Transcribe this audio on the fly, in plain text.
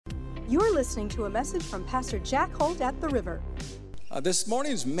You're listening to a message from Pastor Jack Holt at The River. This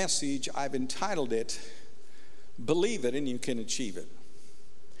morning's message, I've entitled it, Believe It and You Can Achieve It.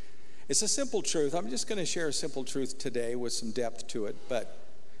 It's a simple truth. I'm just going to share a simple truth today with some depth to it. But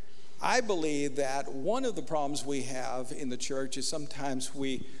I believe that one of the problems we have in the church is sometimes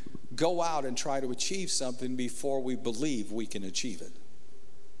we go out and try to achieve something before we believe we can achieve it.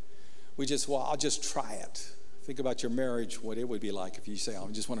 I'll just try it. Think about your marriage, what it would be like if you say, I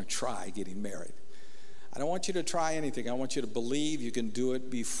just want to try getting married. I don't want you to try anything. I want you to believe you can do it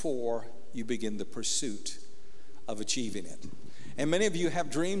before you begin the pursuit of achieving it. And many of you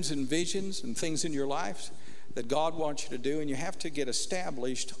have dreams and visions and things in your life that God wants you to do, and you have to get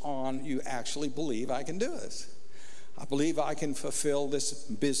established on you actually believe I can do this. I believe I can fulfill this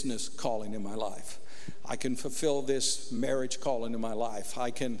business calling in my life. I can fulfill this marriage calling in my life. I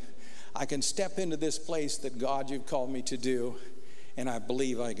can step into this place that God you've called me to do, and I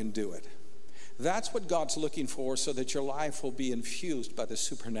believe I can do it. That's what God's looking for, so that your life will be infused by the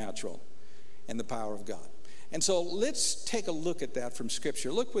supernatural and the power of God. And so let's take a look at that from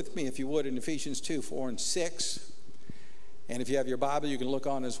Scripture. Look with me, if you would, in Ephesians 2, 4, and 6. And if you have your Bible, you can look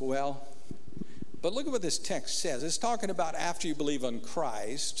on as well. But look at what this text says. It's talking about after you believe on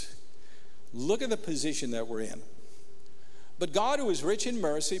Christ. Look at the position that we're in. But God, who is rich in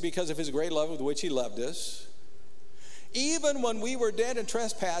mercy because of his great love with which he loved us, even when we were dead in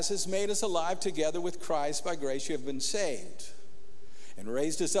trespasses, made us alive together with Christ. By grace you have been saved. And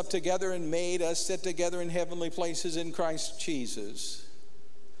raised us up together and made us sit together in heavenly places in Christ Jesus.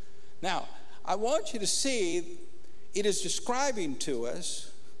 Now, I want you to see it is describing to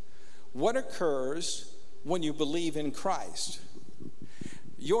us what occurs when you believe in Christ.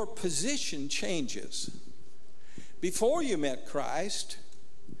 Your position changes. Before you met Christ,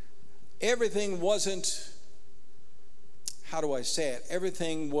 everything wasn't,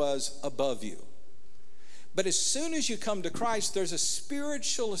 everything was above you. But as soon as you come to Christ, there's a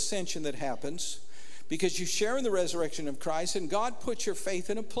spiritual ascension that happens because you share in the resurrection of Christ, and God puts your faith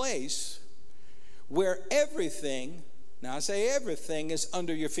in a place where everything, now I say everything, is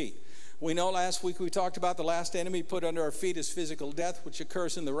under your feet. We know last week we talked about the last enemy put under our feet is physical death, which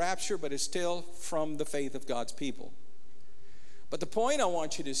occurs in the rapture, but is still from the faith of God's people. But the point I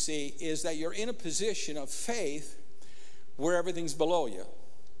want you to see is that you're in a position of faith where everything's below you.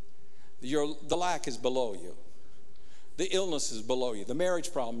 The lack is below you. The illness is below you. The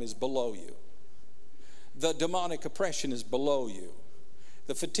marriage problem is below you. The demonic oppression is below you.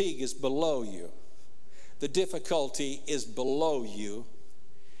 The fatigue is below you. The difficulty is below you.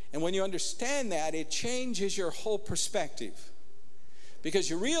 And when you understand that, it changes your whole perspective. Because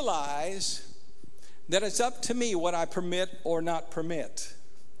you realize that it's up to me what I permit or not permit.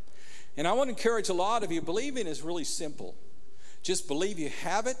 And I want to encourage a lot of you, believing is really simple. Just believe you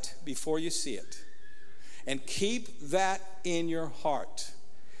have it before you see it. And keep that in your heart.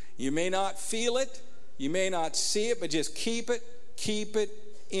 You may not feel it, you may not see it, but just keep it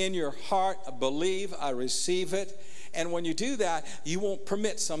in your heart. I believe, I receive it. And when you do that, you won't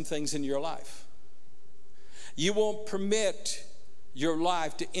permit some things in your life. You won't permit your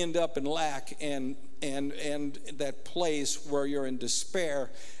life to end up in lack and that place where you're in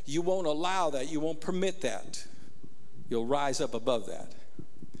despair. You won't allow that. You won't permit that. You'll rise up above that.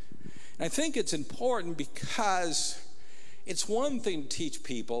 And I think it's important because it's one thing to teach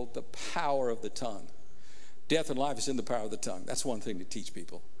people the power of the tongue. Death and life is in the power of the tongue. That's one thing to teach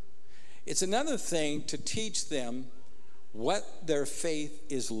people. It's another thing to teach them what their faith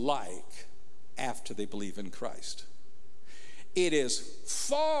is like after they believe in Christ. It is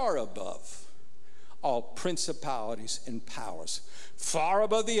far above all principalities and powers. Far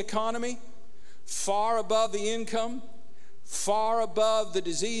above the economy, far above the income, far above the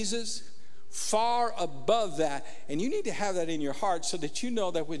diseases, far above that. And you need to have that in your heart so that you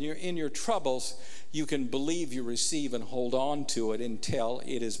know that when you're in your troubles, you can believe you receive and hold on to it until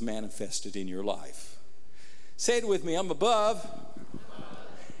it is manifested in your life. Say it with me, I'm above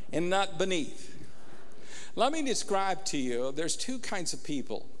and not beneath. Let me describe to you, there's two kinds of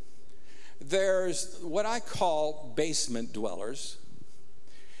people. There's what I call basement dwellers,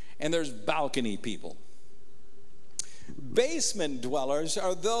 and there's balcony people. Basement dwellers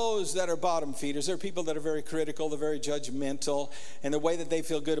are those that are bottom feeders. They're people that are very critical, they're very judgmental, and the way that they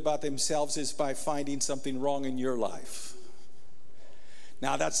feel good about themselves is by finding something wrong in your life.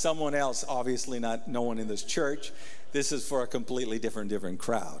 Now, that's someone else, obviously not no one in this church. This is for a completely different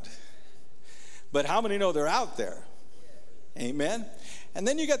crowd. But how many know they're out there? Amen? And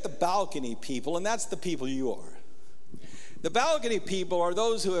then you got the balcony people, and that's the people you are. The balcony people are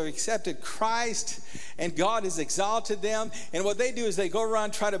those who have accepted Christ and God has exalted them. And what they do is they go around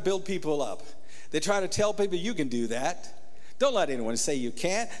and try to build people up. They try to tell people, you can do that. Don't let anyone say you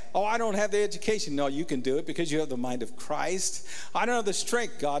can't. Oh, I don't have the education. No, you can do it because you have the mind of Christ. I don't have the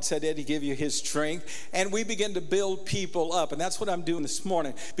strength. God said that He'd give you His strength. And we begin to build people up. And that's what I'm doing this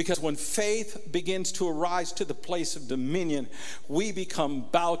morning. Because when faith begins to arise to the place of dominion, we become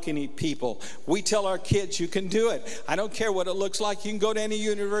balcony people. We tell our kids, you can do it. I don't care what it looks like. You can go to any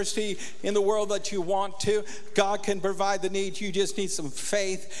university in the world that you want to. God can provide the needs. You just need some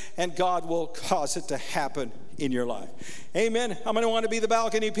faith, and God will cause it to happen in your life. Amen. How many want to be the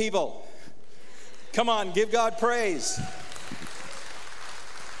balcony people? Come on, give God praise.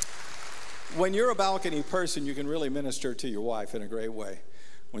 When you're a balcony person, you can really minister to your wife in a great way.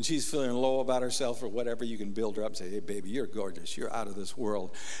 When she's feeling low about herself or whatever, you can build her up and say, hey, baby, you're gorgeous. You're out of this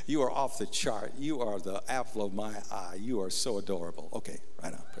world. You are off the chart. You are the apple of my eye. You are so adorable. Okay,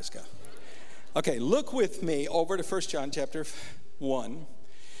 right on. Praise God. Okay, look with me over to 1 John chapter 1.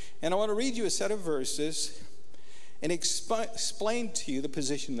 And I want to read you a set of verses and explain to you the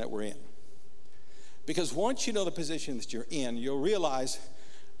position that we're in. Because once you know the position that you're in, you'll realize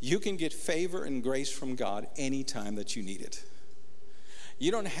you can get favor and grace from God anytime that you need it.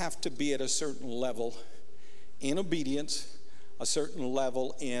 You don't have to be at a certain level in obedience, a certain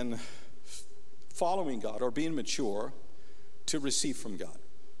level in following God or being mature to receive from God.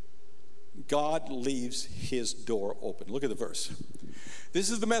 God leaves His door open. Look at the verse. This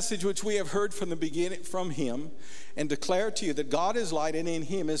is the message which we have heard from the beginning from Him and declare to you that God is light and in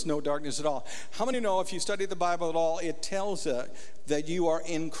Him is no darkness at all. How many know if you study the Bible at all, it tells us that you are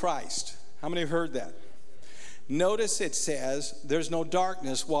in Christ? How many have heard that? Notice it says there's no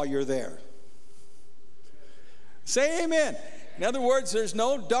darkness while you're there. Say amen. In other words, there's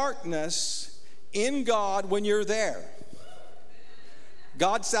no darkness in God when you're there.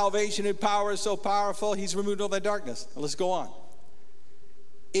 God's salvation and power is so powerful, He's removed all that darkness. Now let's go on.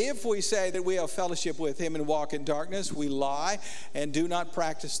 If we say that we have fellowship with Him and walk in darkness, we lie and do not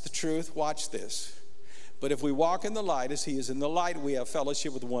practice the truth. Watch this. But if we walk in the light as He is in the light, we have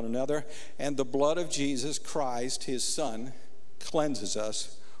fellowship with one another, and the blood of Jesus Christ, His Son, cleanses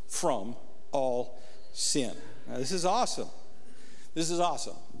us from all sin. Now, this is awesome. This is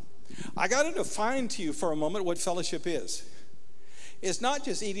awesome. I got to define to you for a moment what fellowship is. It's not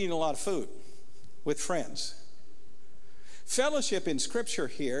just eating a lot of food with friends. Fellowship in Scripture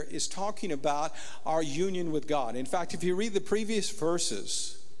here is talking about our union with God. In fact, if you read the previous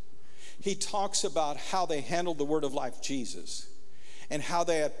verses, he talks about how they handled the word of life, Jesus, and how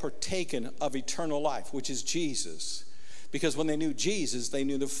they had partaken of eternal life, which is Jesus. Because when they knew Jesus, they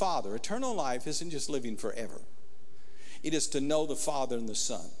knew the Father. Eternal life isn't just living forever. It is to know the Father and the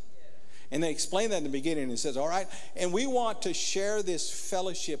Son. And they explain that in the beginning, and it says, all right, and we want to share this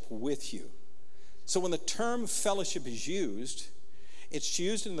fellowship with you. So when the term fellowship is used, it's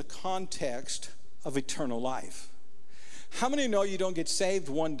used in the context of eternal life. How many know you don't get saved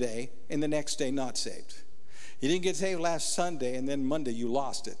one day and the next day not saved? You didn't get saved last Sunday and then Monday you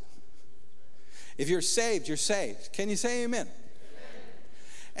lost it. If you're saved, you're saved. Can you say amen?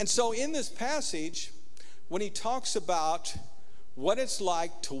 And so in this passage, when he talks about what it's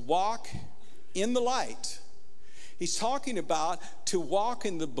like to walk in the light, he's talking about to walk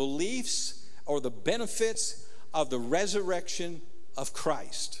in the beliefs or the benefits of the resurrection of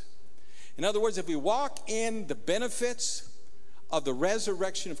Christ. In other words, if we walk in the benefits of the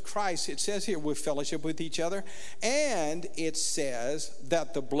resurrection of Christ, it says here we fellowship with each other, and it says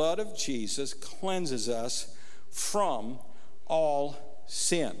that the blood of Jesus cleanses us from all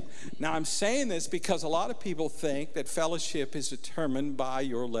sin. Now, I'm saying this because a lot of people think that fellowship is determined by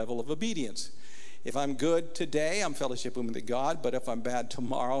your level of obedience. If I'm good today, I'm fellowshipping with God, but if I'm bad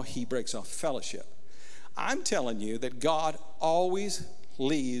tomorrow, He breaks off fellowship. I'm telling you that God always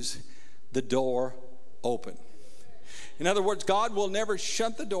leaves the door open. In other words, God will never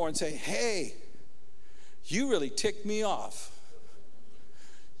shut the door and say, hey, you really ticked me off.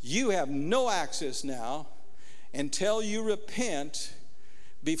 You have no access now until you repent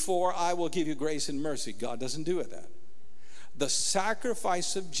before I will give you grace and mercy. God doesn't do it that. The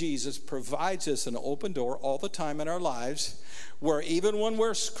sacrifice of Jesus provides us an open door all the time in our lives where even when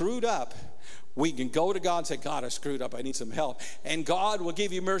we're screwed up, we can go to God and say, God, I screwed up. I need some help. And God will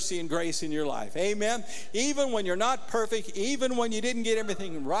give you mercy and grace in your life. Amen. Even when you're not perfect, even when you didn't get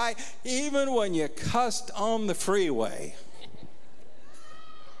everything right, even when you cussed on the freeway.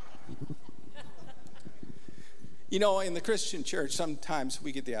 You know, in the Christian church, sometimes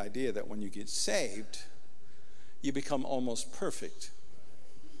we get the idea that when you get saved, you become almost perfect.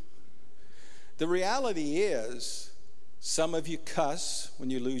 The reality is Some of you cuss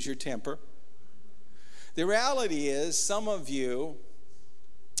when you lose your temper. The reality is some of you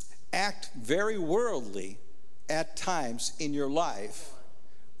act very worldly at times in your life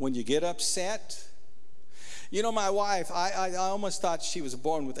when you get upset. You know, my wife, I almost thought she was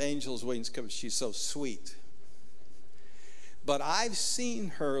born with angel's wings because she's so sweet. But I've seen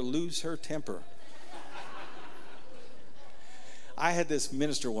her lose her temper. I had this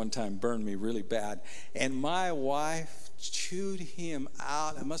minister one time burn me really bad, and my wife chewed him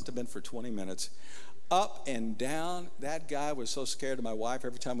out. It must have been for 20 minutes. Up and down. That guy was so scared of my wife.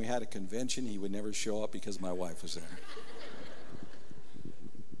 Every time we had a convention, he would never show up because my wife was there.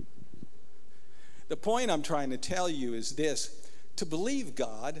 The point I'm trying to tell you is this: to believe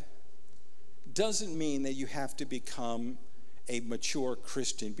God doesn't mean that you have to become a mature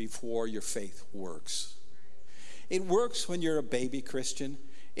Christian before your faith works. It works when you're a baby Christian.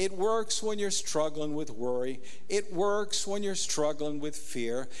 It works when you're struggling with worry. It works when you're struggling with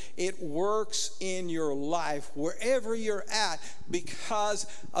fear. It works in your life wherever you're at because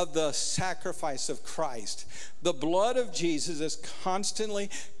of the sacrifice of Christ. The blood of Jesus is constantly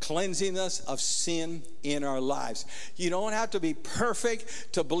cleansing us of sin in our lives. You don't have to be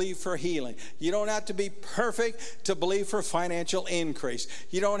perfect to believe for healing. You don't have to be perfect to believe for financial increase.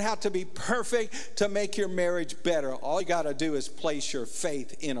 You don't have to be perfect to make your marriage better. All you got to do is place your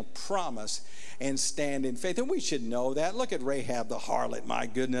faith in a promise and stand in faith. And we should know that. Look at Rahab the harlot, my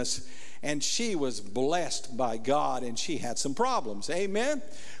goodness. And she was blessed by God, and she had some problems. Amen?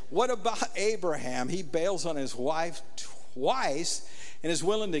 What about Abraham? He bails on his wife twice and is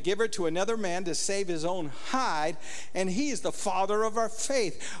willing to give her to another man to save his own hide, and he is the father of our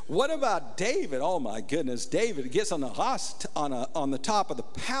faith. What about David? Oh my goodness, David gets on the top of the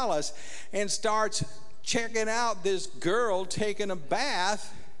palace and starts checking out this girl taking a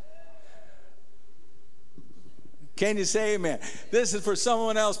bath. Can you say amen? This is for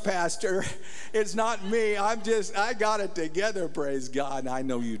someone else, Pastor. It's not me. I got it together, praise God, and I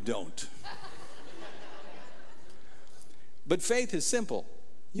know you don't. But faith is simple.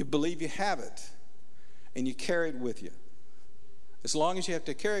 You believe you have it, and you carry it with you. As long as you have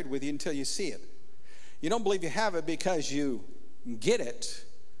to carry it with you until you see it. You don't believe you have it because you get it.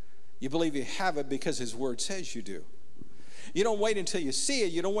 You believe you have it because His Word says you do. You don't wait until you see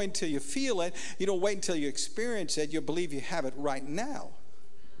it. You don't wait until you feel it. You don't wait until you experience it. You believe you have it right now.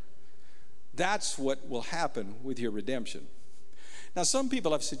 That's what will happen with your redemption. Now, some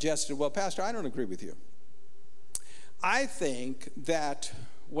people have suggested, well, Pastor, I don't agree with you. I think that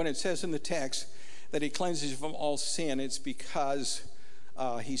when it says in the text that He cleanses you from all sin, it's because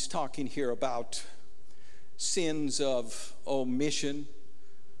He's talking here about sins of omission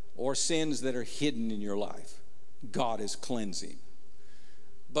or sins that are hidden in your life. God is cleansing.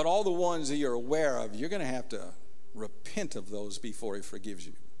 But all the ones that you're aware of, you're going to have to repent of those before He forgives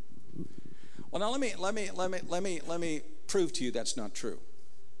you. Well, now let me prove to you that's not true.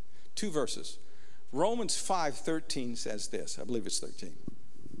 2 verses. Romans 5:13 says this. I believe it's 13.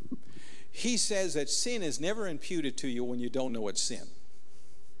 He says that sin is never imputed to you when you don't know it's sin.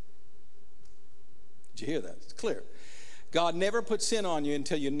 Did you hear that? It's clear. God never puts sin on you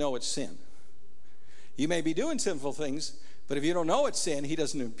until you know it's sin. You may be doing sinful things, but if you don't know it's sin, He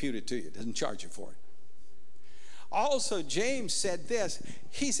doesn't impute it to you. He doesn't charge you for it. Also, James said this.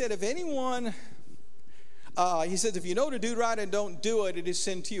 He said, if anyone... he says, if you know to do right and don't do it, it is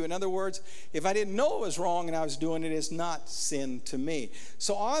sin to you. In other words, if I didn't know it was wrong and I was doing it, it's not sin to me.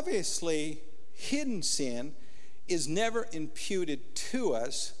 So obviously, hidden sin is never imputed to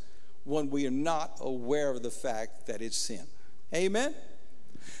us when we are not aware of the fact that it's sin. Amen?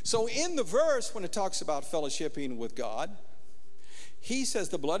 So in the verse, when it talks about fellowshipping with God, he says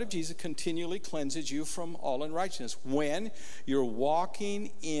the blood of Jesus continually cleanses you from all unrighteousness when you're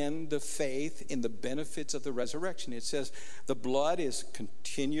walking in the faith, in the benefits of the resurrection. It says the blood is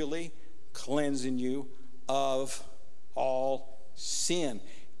continually cleansing you of all sin.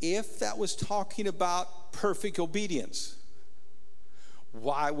 If that was talking about perfect obedience,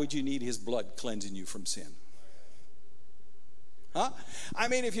 why would you need His blood cleansing you from sin? Huh? I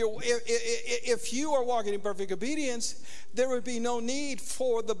mean, if you are walking in perfect obedience, there would be no need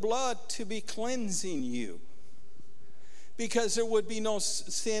for the blood to be cleansing you, because there would be no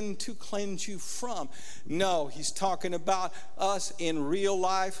sin to cleanse you from. No, he's talking about us in real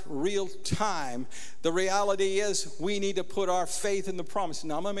life, real time. The reality is we need to put our faith in the promise.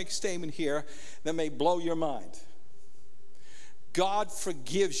 Now, I'm going to make a statement here that may blow your mind. God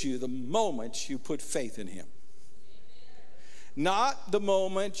forgives you the moment you put faith in Him. Not the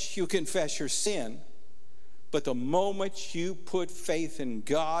moment you confess your sin, But the moment you put faith in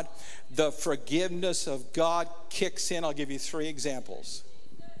God, the forgiveness of God kicks in. I'll give you 3 examples.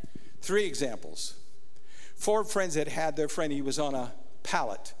 3 examples. 4 friends had their friend. He was on a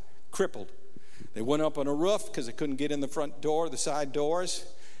pallet, crippled. They went up on a roof because they couldn't get in the front door, the side doors,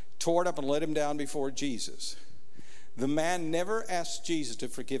 tore it up and let him down before Jesus. The man never asked Jesus to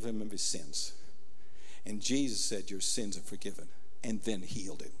forgive him of his sins. And Jesus said, your sins are forgiven, and then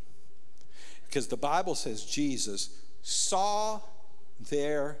healed him. Because the Bible says Jesus saw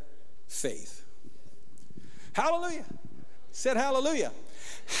their faith. Hallelujah. Said hallelujah.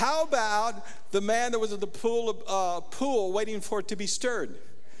 How about the man that was at the pool waiting for it to be stirred,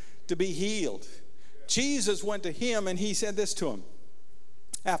 to be healed? Jesus went to him and he said this to him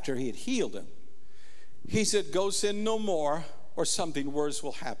after he had healed him. He said, go sin no more or something worse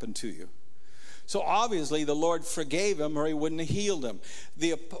will happen to you. So obviously the Lord forgave him or he wouldn't have healed him.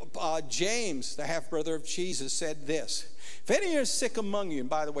 James, the half-brother of Jesus, said this. If any are sick among you, and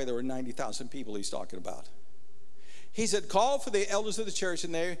by the way, there were 90,000 people he's talking about. He said, call for the elders of the church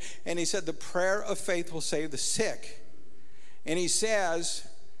in there, and he said, the prayer of faith will save the sick. And he says,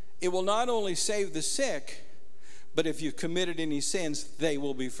 it will not only save the sick, but if you've committed any sins, they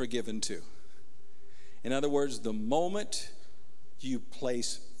will be forgiven too. In other words, the moment you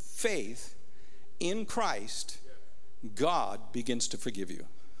place faith in Christ, God begins to forgive you.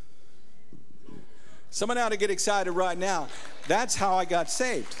 Someone ought to get excited right now. That's how I got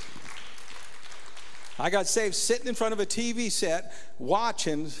saved. I got saved sitting in front of a TV set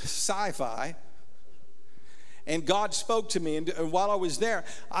watching sci-fi, and God spoke to me. And while I was there,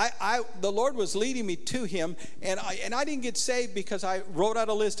 the Lord was leading me to him, and I didn't get saved because I wrote out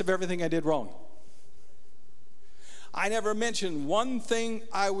a list of everything I did wrong. I never mentioned one thing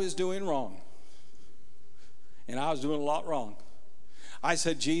I was doing wrong. And I was doing a lot wrong. I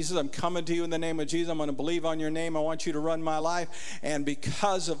said, Jesus, I'm coming to you in the name of Jesus. I'm going to believe on your name. I want you to run my life. And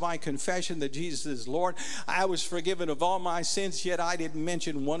because of my confession that Jesus is Lord, I was forgiven of all my sins, yet I didn't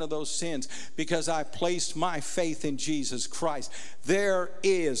mention one of those sins because I placed my faith in Jesus Christ. There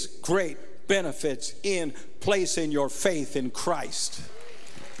is great benefits in placing your faith in Christ.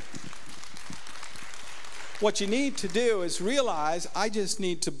 What you need to do is realize I just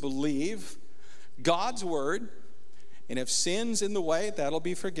need to believe God's word, and if sin's in the way, that'll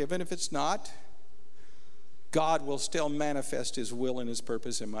be forgiven. If it's not, God will still manifest his will and his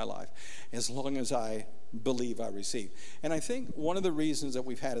purpose in my life as long as I believe I receive. And I think one of the reasons that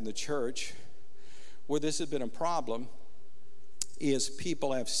we've had in the church where this has been a problem is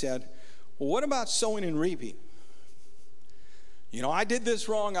people have said, well, what about sowing and reaping? You know, I did this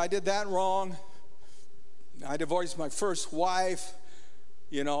wrong, I did that wrong. I divorced my first wife.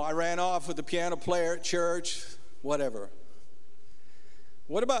 You know, I ran off with the piano player at church, whatever.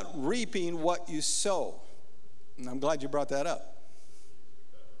 What about reaping what you sow? And I'm glad you brought that up.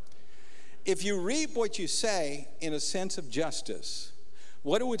 If you reap what you say in a sense of justice,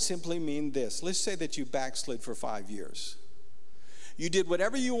 what it would simply mean this. Let's say that you backslid for 5 years. You did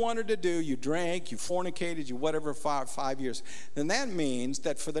whatever you wanted to do. You drank, you fornicated, you whatever for 5 years. Then that means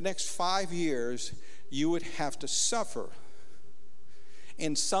that for the next 5 years, you would have to suffer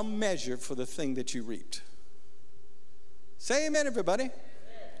in some measure for the thing that you reaped. Say amen, everybody. Amen.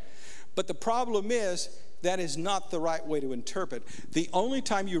 But the problem is, that is not the right way to interpret. The only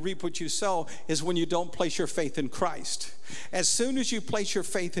time you reap what you sow is when you don't place your faith in Christ. As soon as you place your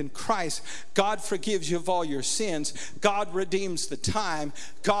faith in Christ, God forgives you of all your sins. God redeems the time.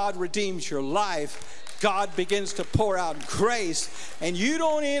 God redeems your life. God begins to pour out grace, and you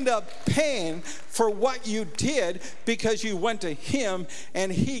don't end up paying for what you did because you went to him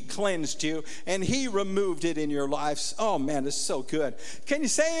and he cleansed you and he removed it in your life. Oh man, it's so good. Can you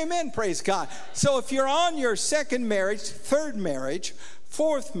say amen? Praise God. So if you're on your second marriage, third marriage,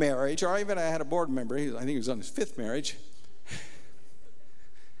 fourth marriage, or even I had a board member, I think he was on his fifth marriage,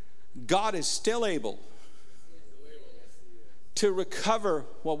 God is still able to recover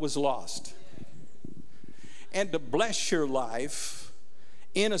what was lost and to bless your life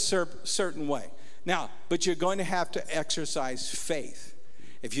in a certain way. Now, but you're going to have to exercise faith.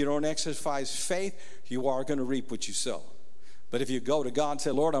 If you don't exercise faith, you are going to reap what you sow. But if you go to God and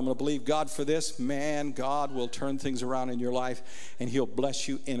say, Lord, I'm going to believe God for this, man, God will turn things around in your life and he'll bless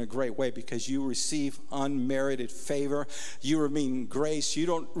you in a great way because you receive unmerited favor. You receive grace. You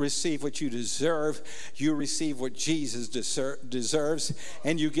don't receive what you deserve. You receive what Jesus deserves,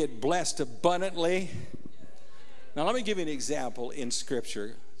 and you get blessed abundantly. Now, let me give you an example in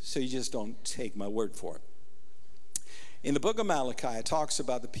Scripture so you just don't take my word for it. In the book of Malachi, it talks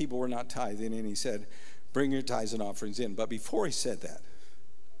about the people were not tithing, and he said, bring your tithes and offerings in. But before he said that,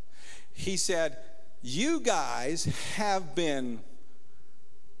 he said, you guys have been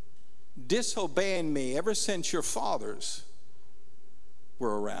disobeying me ever since your fathers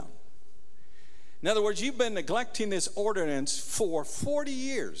were around. In other words, you've been neglecting this ordinance for 40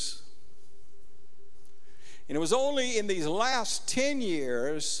 years. And it was only in these last 10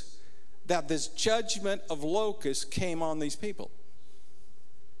 years that this judgment of locusts came on these people.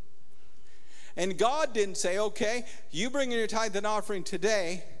 And God didn't say, okay, you bring in your tithe and offering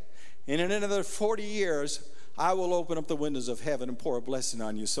today, and in another 40 years, I will open up the windows of heaven and pour a blessing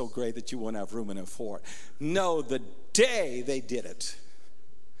on you so great that you won't have room enough for it. No, the day they did it,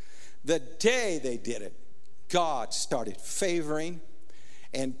 God started favoring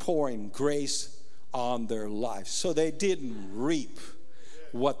and pouring grace on their lives. So they didn't reap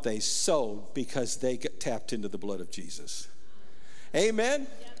what they sowed because they got tapped into the blood of Jesus. Amen?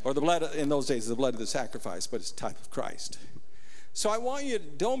 Or the blood, in those days, the blood of the sacrifice, but it's a type of Christ. So I want you to,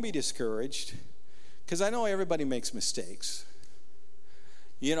 don't be discouraged, because I know everybody makes mistakes.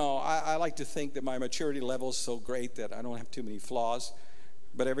 You know, I like to think that my maturity level is so great that I don't have too many flaws,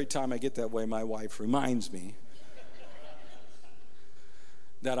 but every time I get that way, my wife reminds me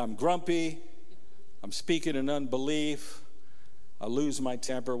that I'm grumpy, I'm speaking in unbelief, I lose my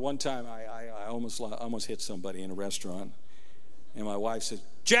temper. One time I almost hit somebody in a restaurant, and my wife said,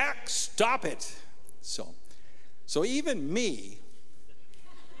 "Jack, stop it." So even me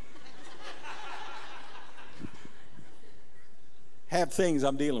have things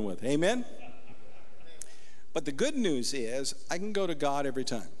I'm dealing with. Amen? But the good news is I can go to God every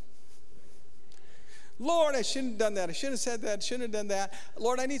time. Lord, I shouldn't have done that. I shouldn't have said that. I shouldn't have done that.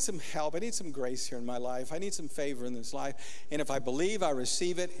 Lord, I need some help. I need some grace here in my life. I need some favor in this life. And if I believe, I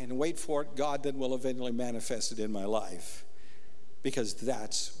receive it and wait for it, God then will eventually manifest it in my life. Because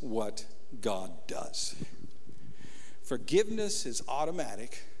that's what God does. Forgiveness is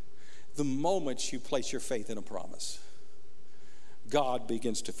automatic the moment you place your faith in a promise. God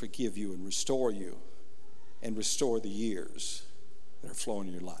begins to forgive you and restore the years that are flowing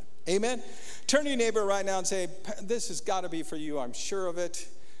in your life. Amen? Turn to your neighbor right now and say, this has got to be for you. I'm sure of it.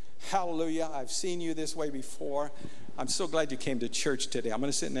 Hallelujah. I've seen you this way before. I'm so glad you came to church today. I'm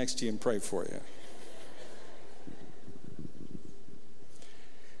going to sit next to you and pray for you.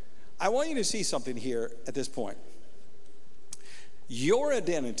 I want you to see something here at this point. Your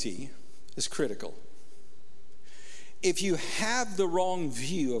identity is critical. If you have the wrong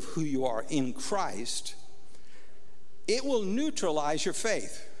view of who you are in Christ, it will neutralize your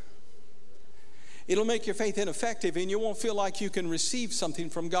faith. It'll make your faith ineffective, and you won't feel like you can receive something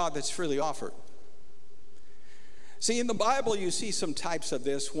from God that's freely offered. See, in the Bible, you see some types of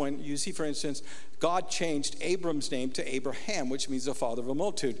this when you see, for instance, God changed Abram's name to Abraham, which means the father of a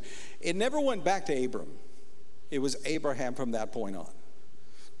multitude. It never went back to Abram. It was Abraham from that point on.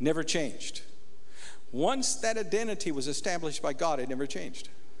 Never changed. Once that identity was established by God, it never changed.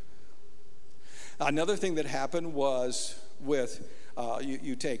 Another thing that happened was with,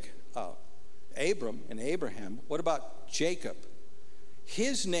 you take Abram and Abraham. What about Jacob?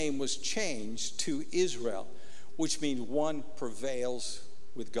 His name was changed to Israel, which means one prevails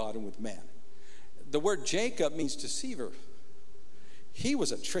with God and with man. The word Jacob means deceiver. He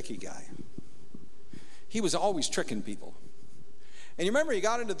was a tricky guy. He was always tricking people. And you remember he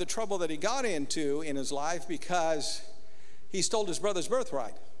got into the trouble that he got into in his life because he stole his brother's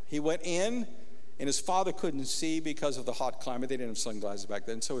birthright. He went in, and his father couldn't see because of the hot climate. They didn't have sunglasses back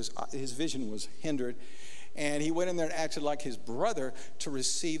then, so his vision was hindered. And he went in there and acted like his brother to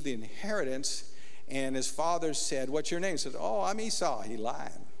receive the inheritance. And his father said, "What's your name?" He said, "Oh, I'm Esau." He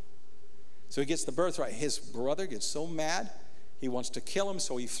lied. So he gets the birthright. His brother gets so mad, he wants to kill him,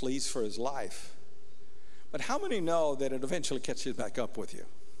 so he flees for his life. But how many know that it eventually catches back up with you?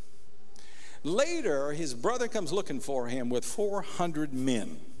 Later, his brother comes looking for him with 400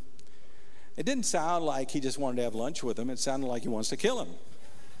 men. It didn't sound like he just wanted to have lunch with him. It sounded like he wants to kill him.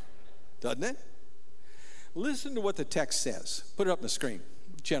 Doesn't it? Listen to what the text says. Put it up on the screen.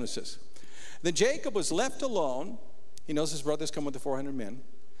 Genesis. Then Jacob was left alone. He knows his brother's come with the 400 men.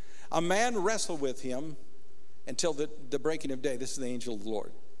 A man wrestled with him until the breaking of day. This is the angel of the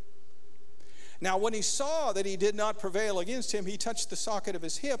Lord. Now, when he saw that he did not prevail against him, he touched the socket of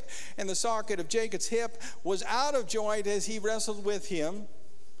his hip, and the socket of Jacob's hip was out of joint as he wrestled with him.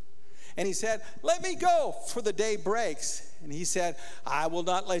 And he said, "Let me go, for the day breaks." And he said, "I will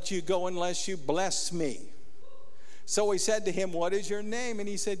not let you go unless you bless me." So he said to him, "What is your name?" And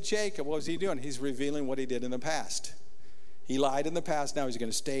he said, "Jacob." What was he doing? He's revealing what he did in the past. He lied in the past. Now he's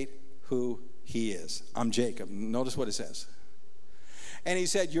going to state who he is. "I'm Jacob." Notice what it says. And he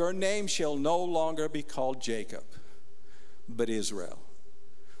said, "Your name shall no longer be called Jacob, but Israel.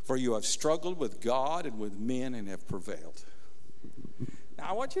 For you have struggled with God and with men and have prevailed. Now,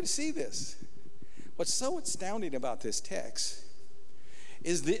 I want you to see this. What's so astounding about this text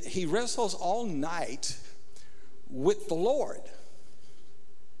is that he wrestles all night with the Lord.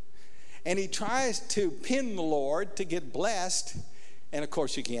 And he tries to pin the Lord to get blessed, and of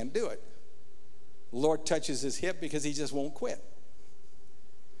course you can't do it. The Lord touches his hip because he just won't quit.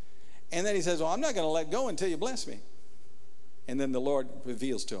 And then he says, well, I'm not going to let go until you bless me. And then the Lord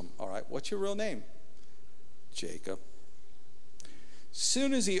reveals to him, all right, what's your real name? Jacob.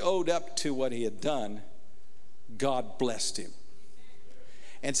 Soon as he owed up to what he had done, God blessed him.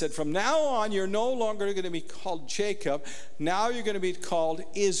 And said, from now on, you're no longer going to be called Jacob. Now you're going to be called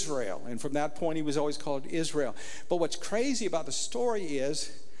Israel. And from that point, he was always called Israel. But what's crazy about the story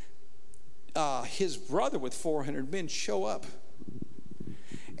is his brother with 400 men show up.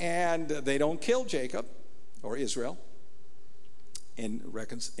 And they don't kill Jacob or Israel. And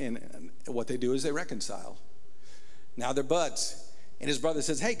what they do is they reconcile. Now they're buds. And his brother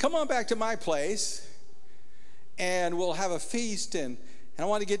says, hey, come on back to my place. And we'll have a feast, and I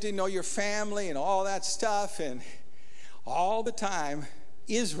want to get to know your family and all that stuff. And all the time,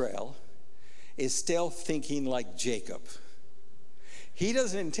 Israel is still thinking like Jacob. He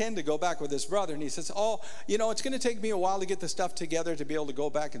doesn't intend to go back with his brother. And he says, oh, you know, it's going to take me a while to get the stuff together to be able to go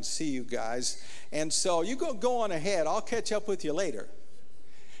back and see you guys. And so you go on ahead. I'll catch up with you later.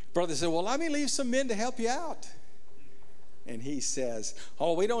 Brother said, well, let me leave some men to help you out. And he says,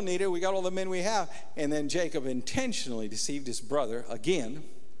 oh, we don't need it. We got all the men we have. And then Jacob intentionally deceived his brother again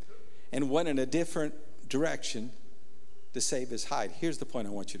and went in a different direction to save his hide. Here's the point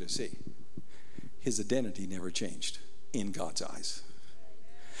I want you to see. His identity never changed in God's eyes.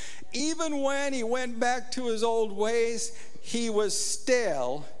 Even when he went back to his old ways, he was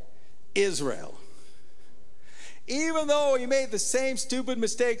still Israel. Even though he made the same stupid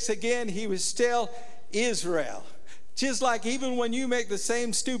mistakes again, he was still Israel. Just like even when you make the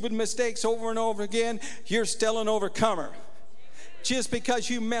same stupid mistakes over and over again, you're still an overcomer. Just because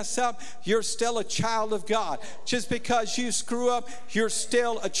you mess up, you're still a child of God. Just because you screw up, you're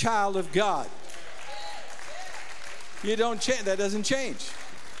still a child of God. You don't change. That doesn't change.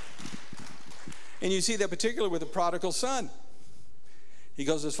 And you see that particularly with the prodigal son. He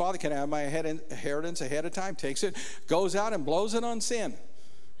goes to his father, can I have my inheritance ahead of time? Takes it, goes out and blows it on sin.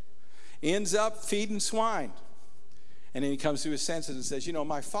 Ends up feeding swine. And then he comes to his senses and says, you know,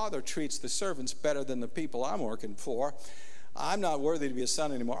 my father treats the servants better than the people I'm working for. I'm not worthy to be a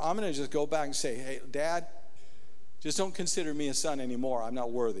son anymore. I'm going to just go back and say, hey, Dad, just don't consider me a son anymore. I'm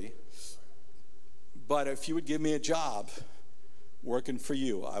not worthy. But if you would give me a job working for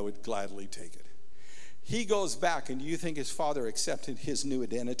you, I would gladly take it. He goes back, and do you think his father accepted his new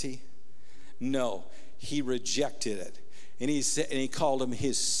identity? No, he rejected it. And he called him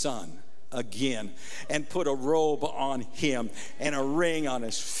his son again, and put a robe on him and a ring on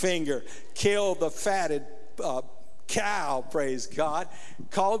his finger, killed the fatted cow, praise God,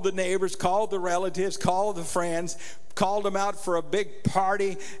 called the neighbors, called the relatives, called the friends, called him out for a big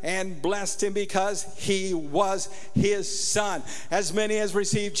party and blessed him because he was his son. As many as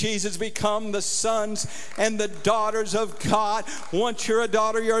received Jesus become the sons and the daughters of God. Once you're a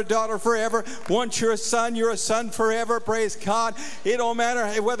daughter forever. Once you're a son forever, praise God. It don't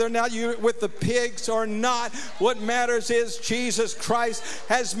matter whether or not you're with the pigs or not. What matters is Jesus Christ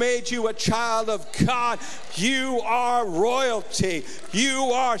has made you a child of God. You are royalty.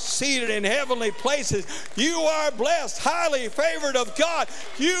 You are seated in heavenly places. You are blessed, highly favored of God.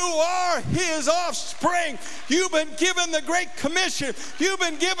 You are his offspring. You've been given the Great Commission. You've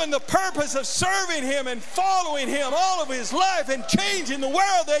been given the purpose of serving him and following him all of his life and changing the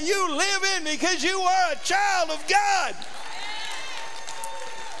world that you live in because you are a child of God.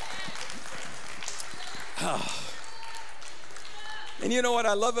 And you know what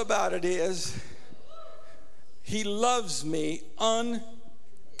I love about it is he loves me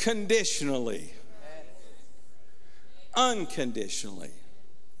unconditionally. Unconditionally.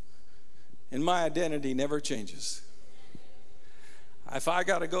 And my identity never changes. If I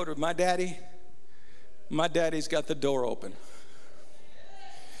got to go to my daddy's got the door open.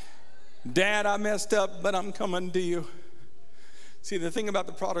 Dad, I messed up, but I'm coming to you. See, the thing about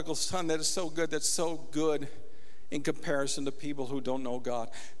the prodigal son that is so good, that's so good in comparison to people who don't know God.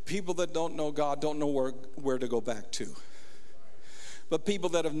 People that don't know God don't know where to go back to. But people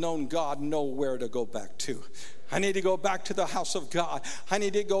that have known God know where to go back to. I need to go back to the house of God. I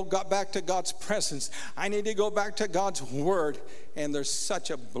need to go back to God's presence. I need to go back to God's word. And there's such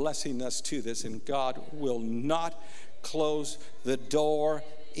a blessingness to this. And God will not close the door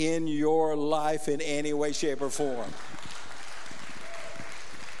in your life in any way, shape, or form.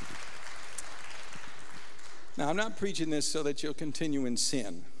 Now, I'm not preaching this so that you'll continue in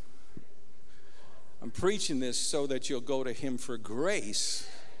sin. I'm preaching this so that you'll go to him for grace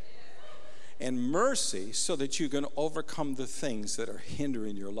and mercy so that you can overcome the things that are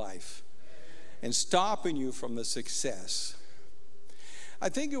hindering your life and stopping you from the success. I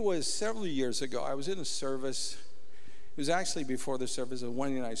think it was several years ago, I was in a service. It was actually before the service, a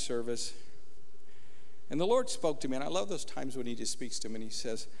Wednesday night service. And the Lord spoke to me, and I love those times when he just speaks to me, and he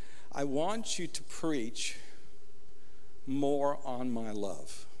says, I want you to preach more on my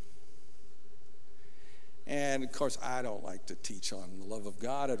love. And of course, I don't like to teach on the love of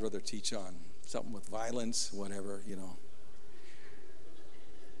God. I'd rather teach on something with violence, whatever, you know.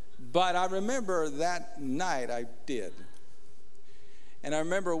 But I remember that night I did. And I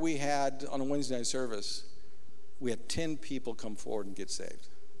remember we had, on a Wednesday night service, we had 10 people come forward and get saved.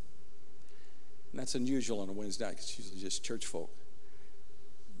 And that's unusual on a Wednesday night because it's usually just church folk.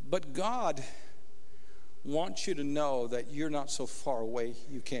 But God wants you to know that you're not so far away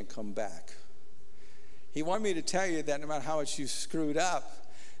you can't come back. He wanted me to tell you that no matter how much you screwed up,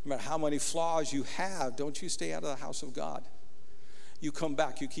 no matter how many flaws you have, don't you stay out of the house of God. You come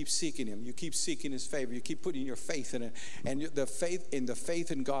back, you keep seeking him, you keep seeking his favor, you keep putting your faith in it, and the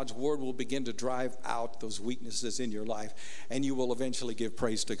faith in God's word will begin to drive out those weaknesses in your life, and you will eventually give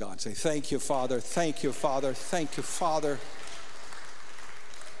praise to God. Say, thank you, Father, thank you, Father, thank you, Father.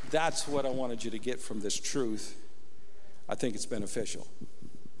 That's what I wanted you to get from this truth. I think it's beneficial.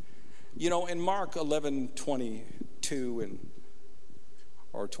 You know, in Mark 11:22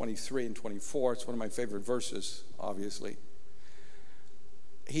 or 23 and 24, it's one of my favorite verses, obviously.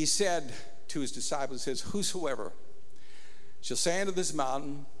 He said to his disciples, he says, whosoever shall say unto this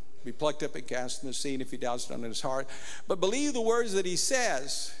mountain, be plucked up and cast in the sea, and if he doubts not in his heart, but believe the words that he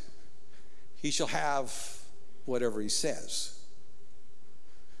says, he shall have whatever he says.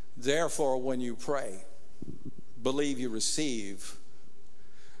 Therefore, when you pray, believe you receive.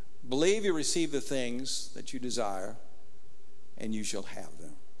 Believe you receive the things that you desire, and you shall have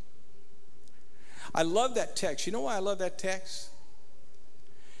them. I love that text. You know why I love that text?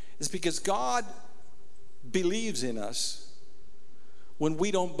 It's because God believes in us when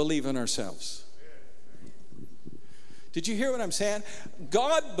we don't believe in ourselves. Did you hear what I'm saying?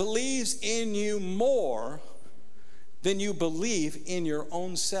 God believes in you more than you believe in your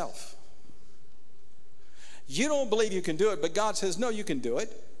own self. You don't believe you can do it, but God says, no, you can do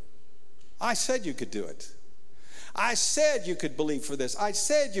it. I said you could do it. I said you could believe for this. I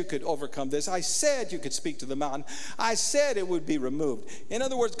said you could overcome this. I said you could speak to the mountain. I said it would be removed. In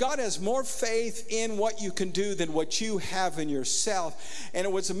other words, God has more faith in what you can do than what you have in yourself.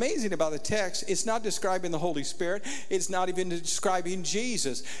 And what's amazing about the text, it's not describing the Holy Spirit. It's not even describing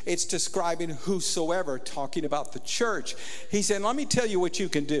Jesus. It's describing whosoever, talking about the church. He said, let me tell you what you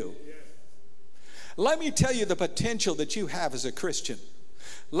can do. Let me tell you the potential that you have as a Christian.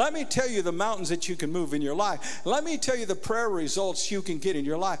 Let me tell you the mountains that you can move in your life. Let me tell you the prayer results you can get in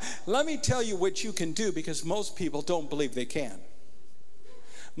your life. Let me tell you what you can do, because most people don't believe they can.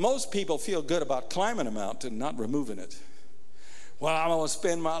 Most people feel good about climbing a mountain, not removing it. Well, I'm going to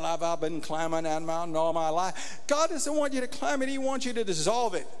spend my life, I've been climbing that mountain all my life. God doesn't want you to climb it. He wants you to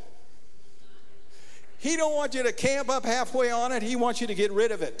dissolve it. He don't want you to camp up halfway on it. He wants you to get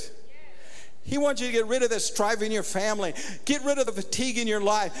rid of it. He wants you to get rid of the strife in your family. Get rid of the fatigue in your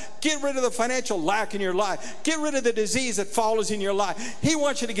life. Get rid of the financial lack in your life. Get rid of the disease that follows in your life. He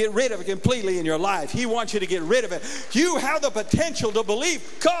wants you to get rid of it completely in your life. He wants you to get rid of it. You have the potential to believe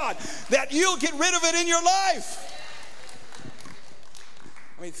God that you'll get rid of it in your life.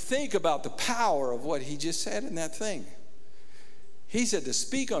 I mean, think about the power of what he just said in that thing. He said to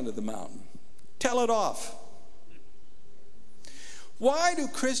speak unto the mountain. Tell it off. Why do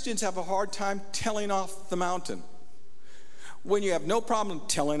Christians have a hard time telling off the mountain when you have no problem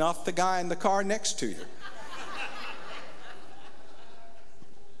telling off the guy in the car next to you?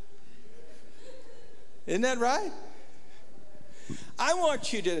 Isn't that right? I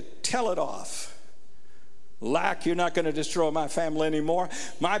want you to tell it off. Lack, you're not going to destroy my family anymore.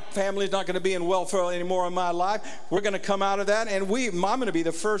 My family's not going to be in welfare anymore in my life. We're going to come out of that, and I'm going to be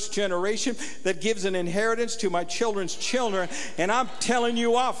the first generation that gives an inheritance to my children's children. And I'm telling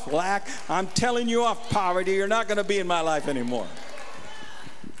you off lack. I'm telling you off poverty. You're not going to be in my life anymore.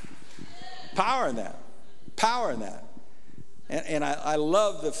 Power in that. Power in that. And I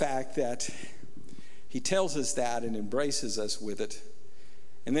love the fact that he tells us that and embraces us with it.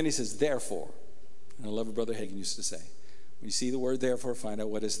 And then he says, therefore. And I love what Brother Hagin used to say. When you see the word therefore, find out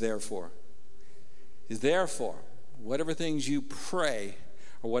what it's there for. Is therefore, whatever things you pray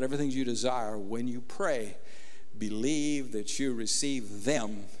or whatever things you desire, when you pray, believe that you receive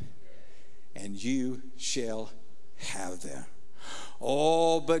them and you shall have them.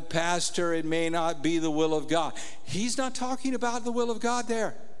 Oh, but Pastor, it may not be the will of God. He's not talking about the will of God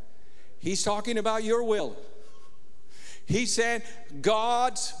there. He's talking about your will. He said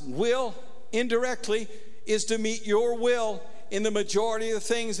God's will indirectly is to meet your will in the majority of the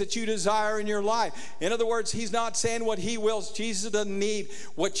things that you desire in your life. In other words, he's not saying what he wills. Jesus doesn't need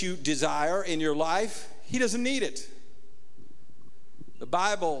what you desire in your life. He doesn't need it. The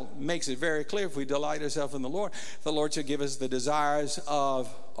Bible makes it very clear, if we delight ourselves in the Lord shall give us the desires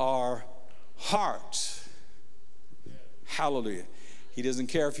of our hearts. Hallelujah. He doesn't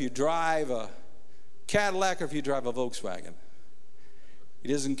care if you drive a Cadillac or if you drive a Volkswagen.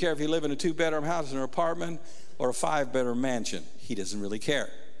 He doesn't care if you live in a 2-bedroom house, an apartment, or a 5-bedroom mansion. He doesn't really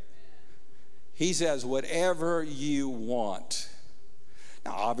care. He says, whatever you want.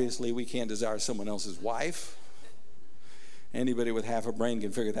 Now, obviously, we can't desire someone else's wife. Anybody with half a brain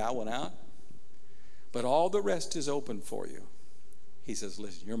can figure that one out. But all the rest is open for you. He says,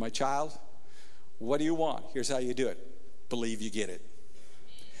 listen, you're my child. What do you want? Here's how you do it. Believe you get it.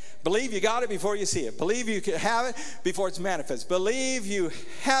 Believe you got it before you see it. Believe you can have it before it's manifest. Believe you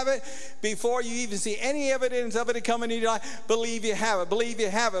have it before you even see any evidence of it coming into your life. Believe you have it. Believe you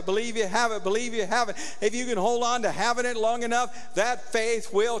have it. Believe you have it. Believe you have it. If you can hold on to having it long enough, that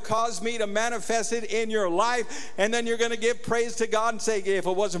faith will cause me to manifest it in your life. And then you're going to give praise to God and say, if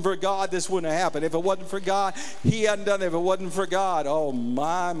it wasn't for God, this wouldn't have happened. If it wasn't for God, he hadn't done it. If it wasn't for God, oh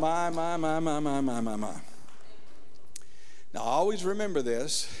my. Now always remember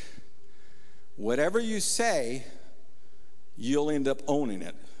this. Whatever you say, you'll end up owning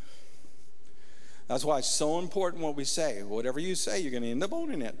it. That's why it's so important what we say. Whatever you say, you're going to end up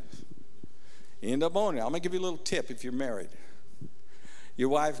owning it. You end up owning it. I'm going to give you a little tip if you're married. Your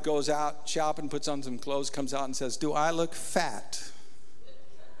wife goes out shopping, puts on some clothes, comes out and says, do I look fat?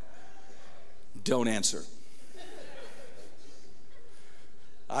 Don't answer.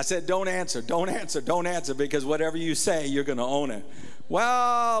 I said, don't answer, because whatever you say, you're going to own it.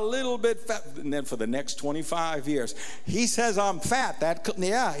 Well, a little bit fat. And then for the next 25 years, he says, I'm fat.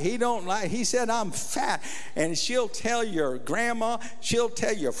 He don't lie. He said, I'm fat. And she'll tell your grandma, she'll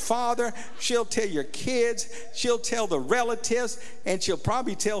tell your father, she'll tell your kids, she'll tell the relatives, and she'll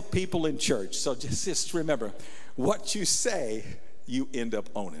probably tell people in church. So just remember, what you say, you end up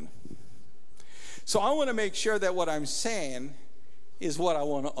owning. So I want to make sure that what I'm saying is what I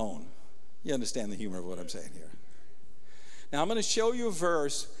want to own. You understand the humor of what I'm saying here. Now I'm going to show you a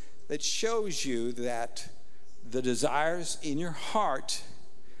verse that shows you that the desires in your heart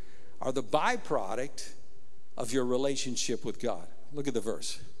are the byproduct of your relationship with God. Look at the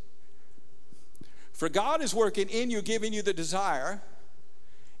verse. For God is working in you, giving you the desire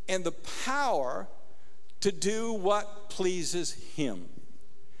and the power to do what pleases him.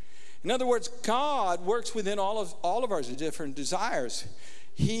 In other words, God works within all of our different desires.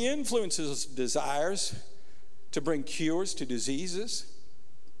 He influences desires to bring cures to diseases,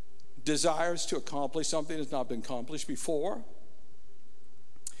 desires to accomplish something that's not been accomplished before.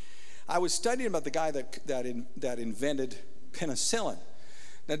 I was studying about the guy that invented penicillin.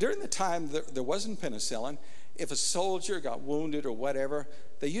 Now, during the time there wasn't penicillin, if a soldier got wounded or whatever,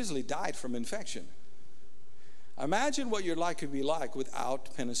 they usually died from infection. Imagine what your life could be like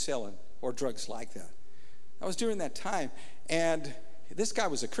without penicillin or drugs like that. That was during that time, and this guy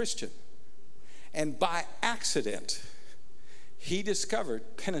was a Christian. And by accident, he discovered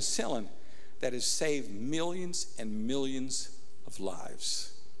penicillin that has saved millions and millions of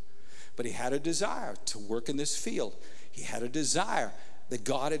lives. But he had a desire to work in this field. He had a desire that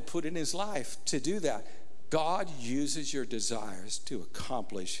God had put in his life to do that. God uses your desires to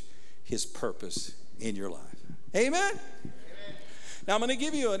accomplish his purpose in your life. Amen? Amen. Now, I'm going to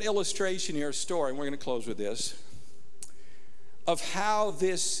give you an illustration here, a story, and we're going to close with this, of how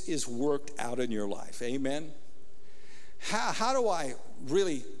this is worked out in your life. Amen? How do I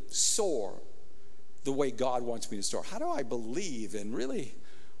really soar the way God wants me to soar? How do I believe and really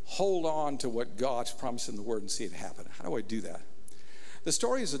hold on to what God's promised in the Word and see it happen? How do I do that? The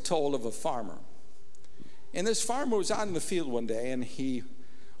story is told of a farmer. And this farmer was out in the field one day, and he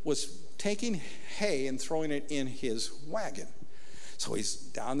was taking hay and throwing it in his wagon. So he's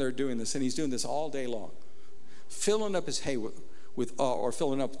down there doing this, and he's doing this all day long, filling up his hay or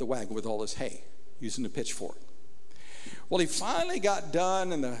filling up the wagon with all this hay, using the pitchfork. Well, he finally got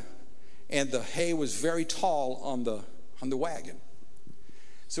done, and the hay was very tall on the wagon.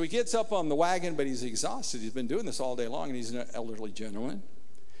 So he gets up on the wagon, but he's exhausted. He's been doing this all day long, and he's an elderly gentleman.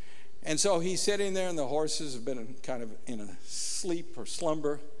 And so he's sitting there, and the horses have been kind of in a sleep or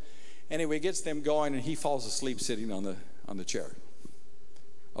slumber. Anyway, he gets them going, and he falls asleep sitting on the chair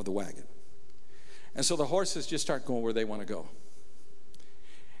of the wagon. And so the horses just start going where they want to go.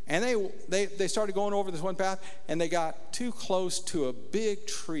 And they started going over this one path, and they got too close to a big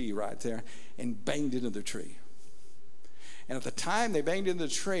tree right there and banged into the tree. And at the time they banged into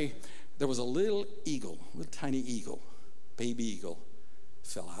the tree, there was a little eagle, a little tiny eagle, baby eagle,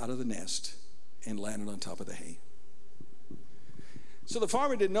 fell out of the nest and landed on top of the hay. So the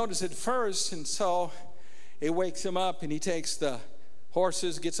farmer didn't notice it first, and so it wakes him up, and he takes the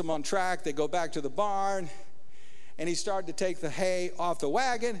horses, gets them on track. They go back to the barn, and he started to take the hay off the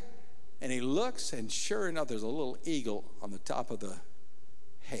wagon, and he looks, and sure enough, there's a little eagle on the top of the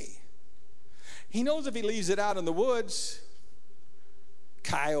hay. He knows if he leaves it out in the woods,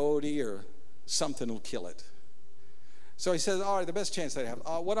 coyote or something will kill it. So he says, all right, the best chance I have,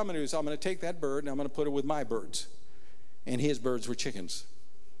 what I'm going to do is I'm going to take that bird, and I'm going to put it with my birds. And his birds were chickens.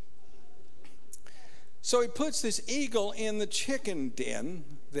 So he puts this eagle in the chicken den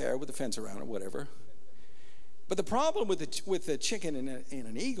there with the fence around it, whatever. But the problem with the chicken and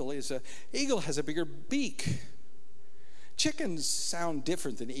an eagle is an eagle has a bigger beak. Chickens sound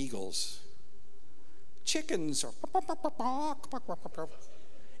different than eagles. Chickens are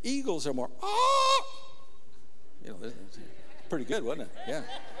eagles are more pretty good, wasn't it? Yeah.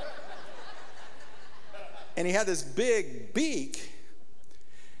 And he had this big beak.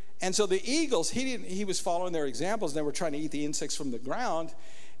 And so the eagles, he was following their examples, and they were trying to eat the insects from the ground.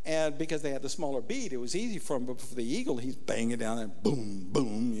 And because they had the smaller beak, it was easy for him. But for the eagle, he's banging down there, boom,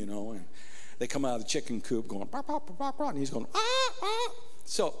 boom, and they come out of the chicken coop going, bah, bah, bah, bah, bah, and he's going, ah, ah.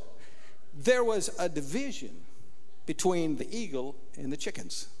 So there was a division between the eagle and the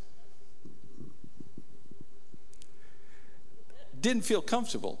chickens. Didn't feel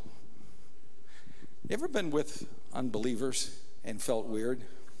comfortable. You ever been with unbelievers and felt weird?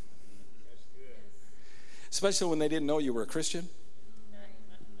 Especially when they didn't know you were a Christian.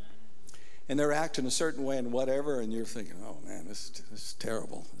 And they're acting a certain way and whatever, and you're thinking, oh man, this is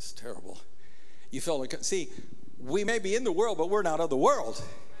terrible. This is terrible. You felt like, see, we may be in the world, but we're not of the world.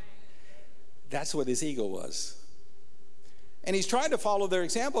 That's what this eagle was. And he's trying to follow their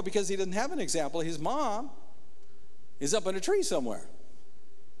example because he doesn't have an example. His mom is up in a tree somewhere.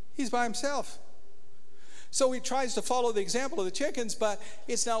 He's by himself. So he tries to follow the example of the chickens, but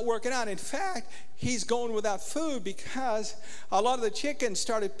it's not working out. In fact, he's going without food because a lot of the chickens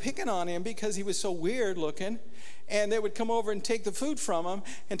started picking on him because he was so weird looking. And they would come over and take the food from him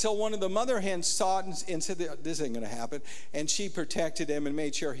until one of the mother hens saw it and said, this ain't going to happen. And she protected him and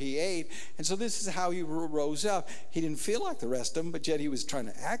made sure he ate. And so this is how he rose up. He didn't feel like the rest of them, but yet he was trying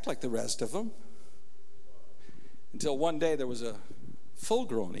to act like the rest of them. Until one day there was a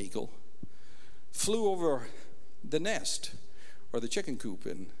full-grown eagle flew over the nest or the chicken coop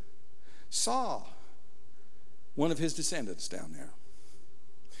and saw one of his descendants down there.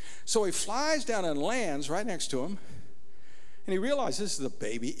 So he flies down and lands right next to him, and he realizes this is a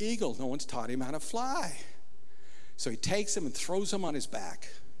baby eagle. No one's taught him how to fly. So he takes him and throws him on his back.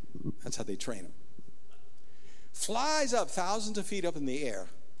 That's how they train him. Flies up thousands of feet up in the air,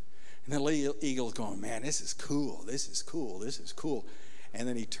 and the little eagle's going, man, this is cool, this is cool, this is cool. And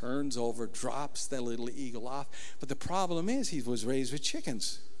then he turns over, drops that little eagle off. But the problem is he was raised with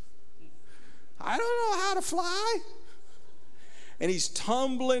chickens. I don't know how to fly. And he's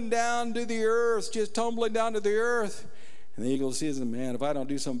tumbling down to the earth, just tumbling down to the earth. And the eagle says, man, if I don't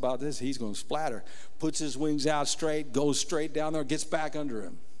do something about this, he's going to splatter. Puts his wings out straight, goes straight down there, gets back under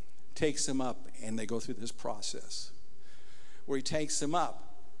him, takes him up, and they go through this process where he takes him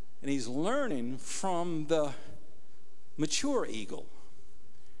up. And he's learning from the mature eagle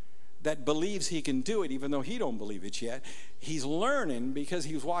that believes he can do it even though he don't believe it yet. He's learning because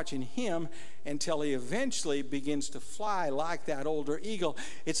he was watching him until he eventually begins to fly like that older eagle.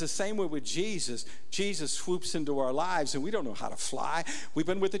 It's the same way with Jesus. Jesus swoops into our lives and we don't know how to fly. We've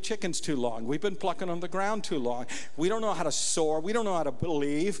been with the chickens too long. We've been plucking on the ground too long. We don't know how to soar. We don't know how to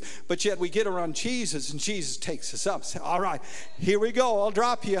believe. But yet we get around Jesus and Jesus takes us up. Say, all right, here we go. I'll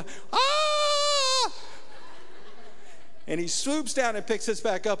drop you. Ah! And he swoops down and picks us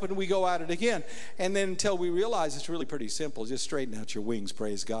back up, and we go at it again. And then until we realize it's really pretty simple. Just straighten out your wings,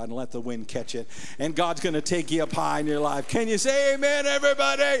 praise God, and let the wind catch it. And God's going to take you up high in your life. Can you say amen,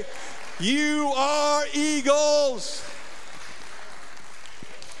 everybody? You are eagles.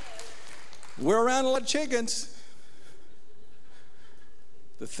 We're around a lot of chickens.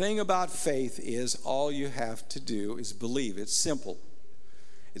 The thing about faith is all you have to do is believe. It's simple.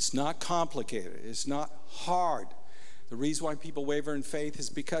 It's not complicated. It's not hard. The reason why people waver in faith is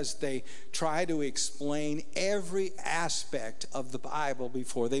because they try to explain every aspect of the Bible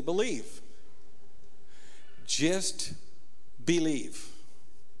before they believe. Just believe.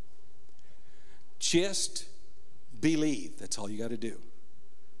 Just believe. That's all you got to do.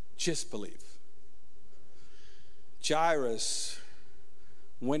 Just believe. Jairus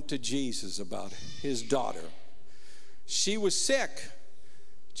went to Jesus about his daughter. She was sick.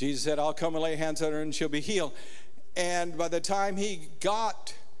 Jesus said, I'll come and lay hands on her and she'll be healed. And by the time he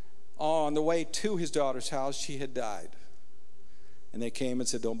got on the way to his daughter's house, she had died. And they came and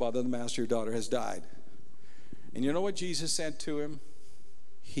said, don't bother the master, your daughter has died. And you know what Jesus said to him?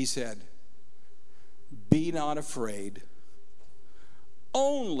 He said, be not afraid,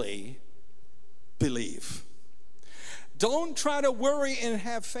 only believe. Don't try to worry and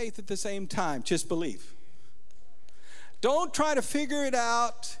have faith at the same time. Just believe. Don't try to figure it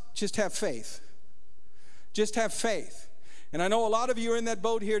out. Just have faith. Just have faith. And I know a lot of you are in that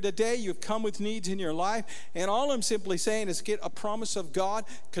boat here today. You've come with needs in your life. And all I'm simply saying is get a promise of God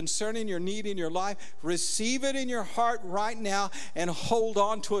concerning your need in your life. Receive it in your heart right now and hold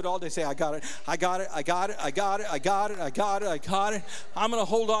on to it all day. Say, I got it, I got it, I got it, I got it, I got it, I got it, I got it. I'm going to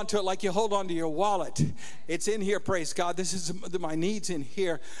hold on to it like you hold on to your wallet. It's in here, praise God. This is my needs in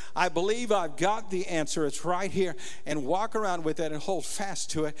here. I believe I've got the answer. It's right here. And walk around with it and hold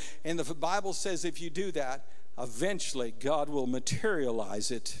fast to it. And the Bible says if you do that, eventually, God will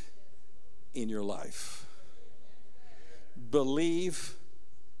materialize it in your life. Believe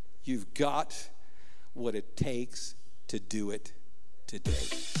you've got what it takes to do it today.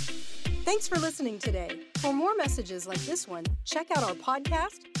 Thanks for listening today. For more messages like this one, check out our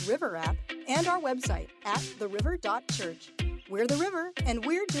podcast, River app, and our website at theriver.church. We're the River, and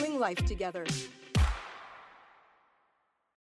we're doing life together.